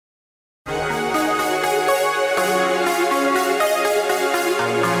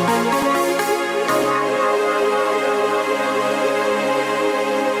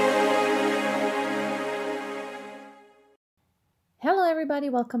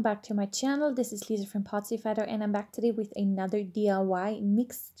everybody, welcome back to my channel. This is Lisa from Upcycled and I'm back today with another DIY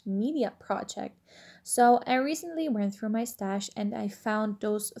mixed media project. So I recently went through my stash and I found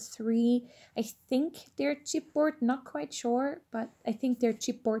those three, I think they're chipboard, not quite sure, but I think they're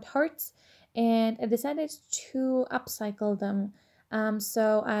chipboard hearts, and I decided to upcycle them.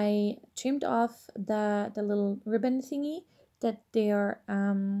 So I trimmed off the little ribbon thingy that they're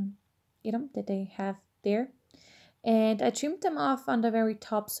that they have there, and I trimmed them off on the very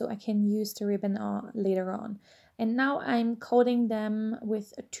top so I can use the ribbon later on. And now I'm coating them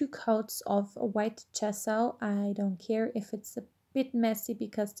with two coats of white gesso. I don't care if it's a bit messy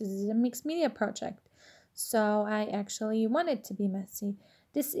because this is a mixed media project, so I actually want it to be messy.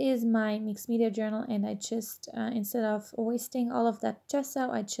 This is my mixed media journal, and I just instead of wasting all of that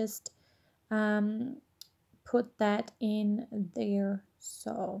gesso, I just put that in there.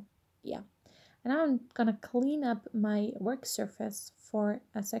 So yeah. And now I'm gonna clean up my work surface for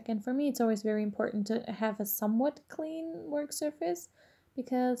a second. For me, it's always very important to have a somewhat clean work surface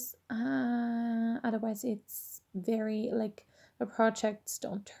because otherwise it's very, like, the projects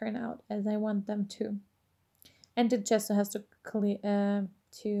don't turn out as I want them to. And it just has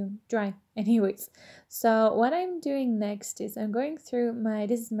to dry anyways. So what I'm doing next is I'm going through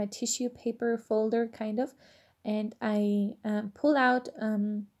this is my tissue paper folder kind of, and I pull out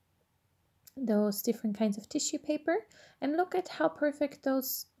those different kinds of tissue paper, and look at how perfect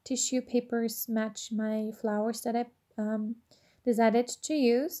those tissue papers match my flowers that I decided to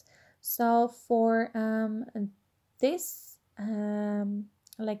use. So for this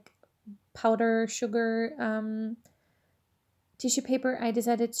like powder sugar tissue paper, I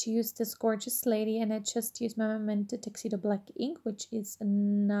decided to use this gorgeous lady, and I just used my Memento Tuxedo black ink, which is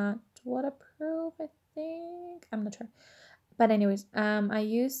not waterproof, I think, I'm not sure, but anyways, I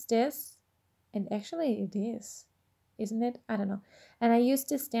used this. And actually it is, isn't it? I don't know. And I used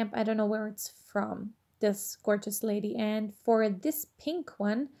this stamp, I don't know where it's from, this gorgeous lady. And for this pink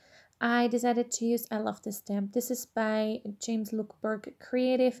one, I decided to use, I love this stamp. This is by James Lookberg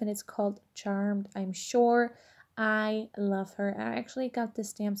Creative and it's called Charmed, I'm sure. I love her. I actually got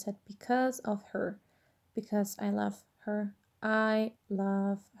this stamp set because of her, because I love her. I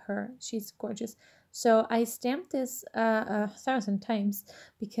love her. She's gorgeous. So I stamped this 1,000 times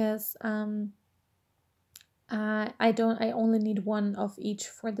because I only need one of each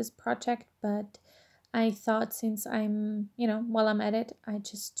for this project, but I thought since I'm, while I'm at it, I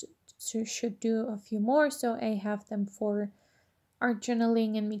just should do a few more so I have them for art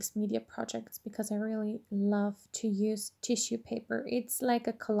journaling and mixed media projects, because I really love to use tissue paper. It's like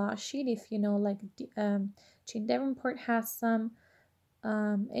a collage sheet, if you know, like Jane Davenport has some,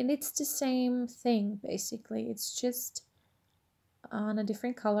 and it's the same thing basically. It's just on a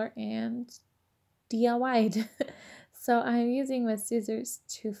different color and DIY'd. So I'm using my scissors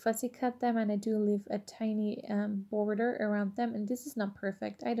to fussy cut them, and I do leave a tiny border around them, and this is not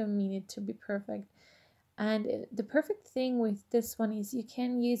perfect. I don't mean it to be perfect. And the perfect thing with this one is you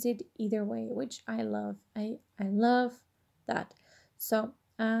can use it either way, which I love. I love that. So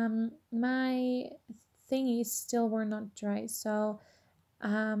my thingies still were not dry, so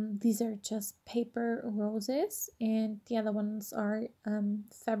these are just paper roses, and the other ones are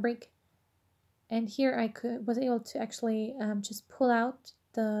fabric. And here I was able to actually just pull out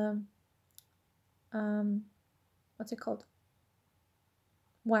the what's it called,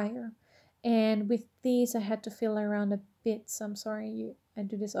 wire. And with these I had to fill around a bit, so I'm sorry I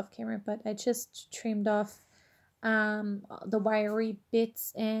do this off camera, but I just trimmed off the wiry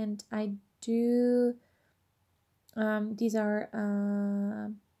bits, and I do these are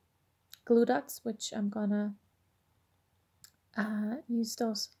glue dots, which I'm gonna use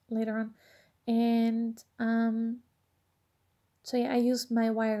those later on. And so yeah, I used my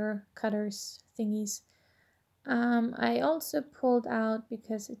wire cutters thingies. I also pulled out,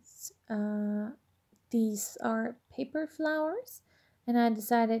 because it's these are paper flowers, and I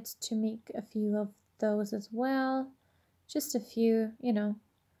decided to make a few of those as well, just a few, and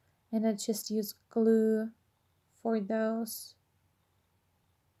I just use glue for those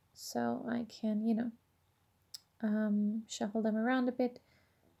so I can shuffle them around a bit.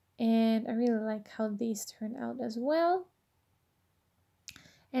 And I really like how these turn out as well.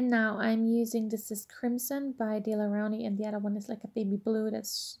 And now I'm using, this is Crimson by De La Rowney, and the other one is like a baby blue,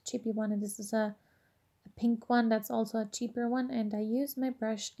 that's a cheapy one, and this is a pink one, that's also a cheaper one. And I use my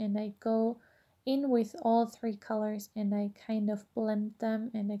brush and I go in with all three colors and I kind of blend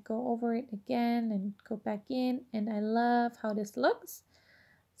them, and I go over it again and go back in, and I love how this looks.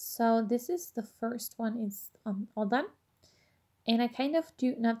 So this is the first one, is all done. And I kind of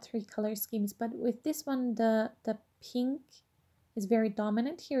do not three color schemes, but with this one the pink is very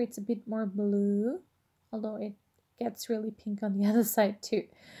dominant. Here it's a bit more blue, although it gets really pink on the other side too.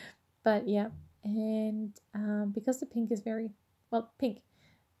 But yeah, and because the pink is very, well, pink.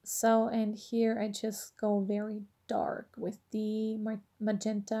 So, and here I just go very dark with the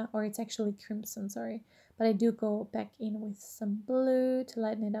magenta, or it's actually crimson, sorry. But I do go back in with some blue to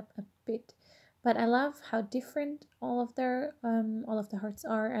lighten it up a bit. But I love how different all of the hearts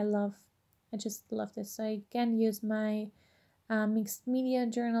are. I just love this. So I can use my mixed media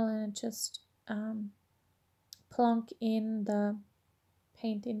journal and just plonk in the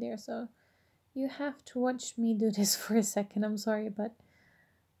paint in there. So you have to watch me do this for a second. I'm sorry, but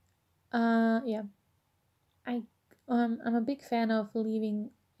yeah, I'm a big fan of leaving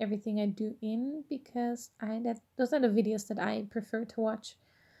everything I do in, because those are the videos that I prefer to watch.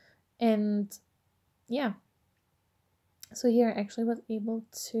 And yeah, so here I actually was able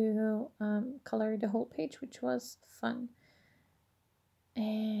to color the whole page, which was fun.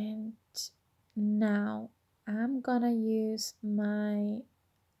 And now I'm gonna use my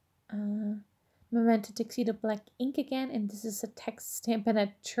Memento Tuxedo black ink again, and this is a text stamp, and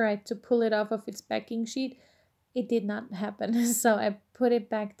I tried to pull it off of its backing sheet. It did not happen, so I put it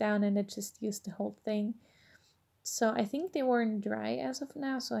back down and I just used the whole thing. So I think they weren't dry as of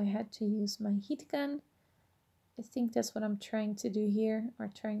now, so I had to use my heat gun. I think that's what I'm trying to do here, or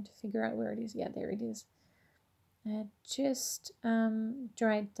trying to figure out where it is. Yeah, there it is. I just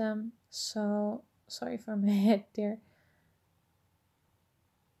dried them, so sorry for my head there.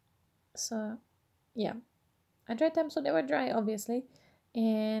 So yeah, I dried them so they were dry, obviously.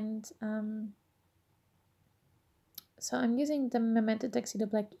 And so I'm using the Memento Tuxedo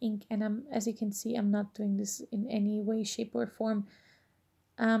black ink, and as you can see, I'm not doing this in any way, shape, or form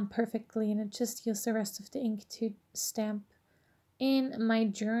perfectly, and I just use the rest of the ink to stamp in my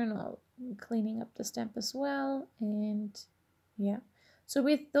journal. I'm cleaning up the stamp as well, and yeah. So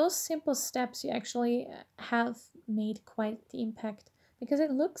with those simple steps, you actually have made quite the impact, because it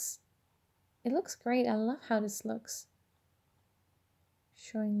looks great. I love how this looks.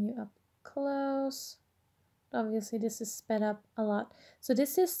 Showing you up close. Obviously this is sped up a lot. So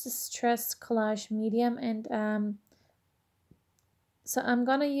this is the Stress Collage medium, and so I'm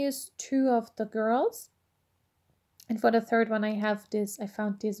gonna use 2 of the girls, and for the third one I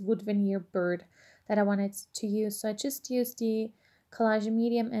found this wood veneer bird that I wanted to use. So I just used the collage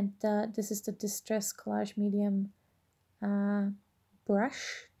medium, and this is the Distress Collage medium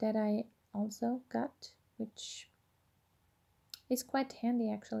brush that I also got, which is quite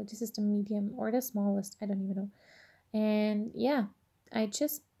handy actually. This is the medium, or the smallest, I don't even know. And yeah, I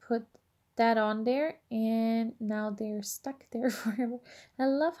just put that on there, and now they're stuck there forever. I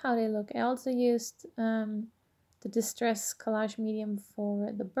love how they look. I also used the Distress Collage medium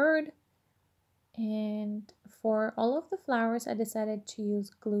for the bird, and for all of the flowers I decided to use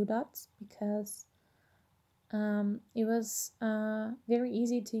glue dots, because it was very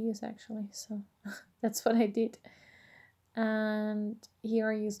easy to use actually, so that's what I did. And here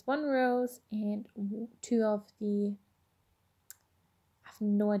I used 1 rose and 2 of the, I have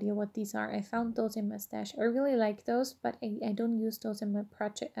no idea what these are. I found those in my stash. I really like those, but I don't use those in my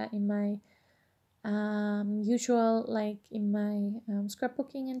project, in my usual, like in my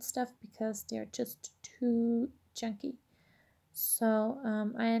scrapbooking and stuff, because they're just too chunky. So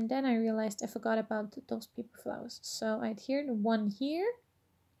and then I realized I forgot about those paper flowers, so I adhered 1 here,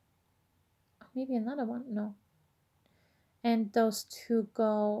 maybe another one, no, and those 2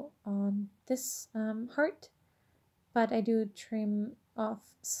 go on this heart, but I do trim off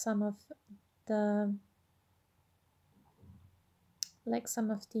some of the, like some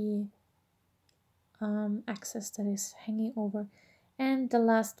of the excess that is hanging over, and the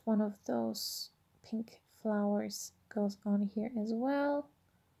last one of those pink flowers goes on here as well.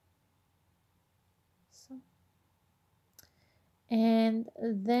 So, and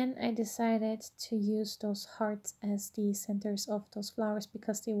then I decided to use those hearts as the centers of those flowers,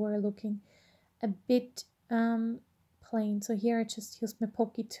 because they were looking a bit plain. So here I just used my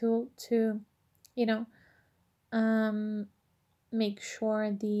pokey tool to, you know, make sure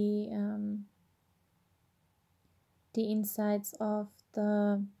the insides of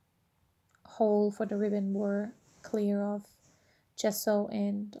the hole for the ribbon were clear of gesso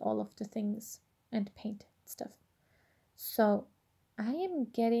and all of the things and paint stuff. So I am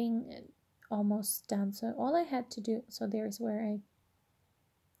getting almost done. So all I had to do, so there's where I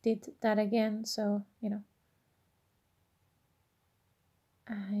did that again. So, you know,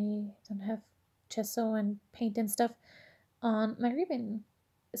 I don't have gesso and paint and stuff on my ribbon.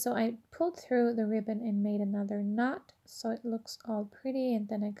 So I pulled through the ribbon and made another knot so it looks all pretty, and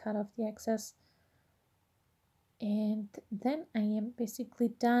then I cut off the excess. And then I am basically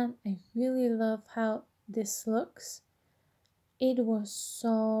done. I really love how this looks. It was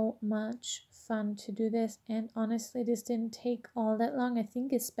so much fun to do this, and honestly this didn't take all that long. I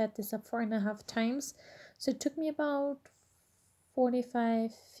think I sped this up 4.5 times, so it took me about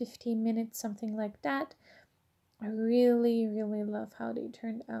 45-50 minutes, something like that. I really love how they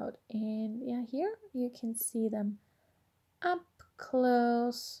turned out, and yeah, here you can see them up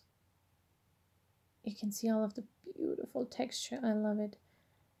close. You can see all of the beautiful texture. I love it.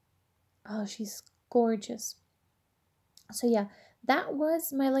 Oh, she's gorgeous. So yeah, that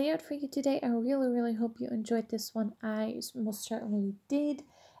was my layout for you today. I really hope you enjoyed this one. I most certainly did.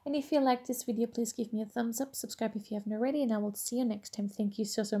 And if you liked this video, please give me a thumbs up, subscribe if you haven't already, and I will see you next time. Thank you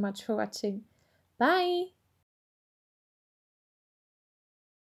so much for watching. Bye!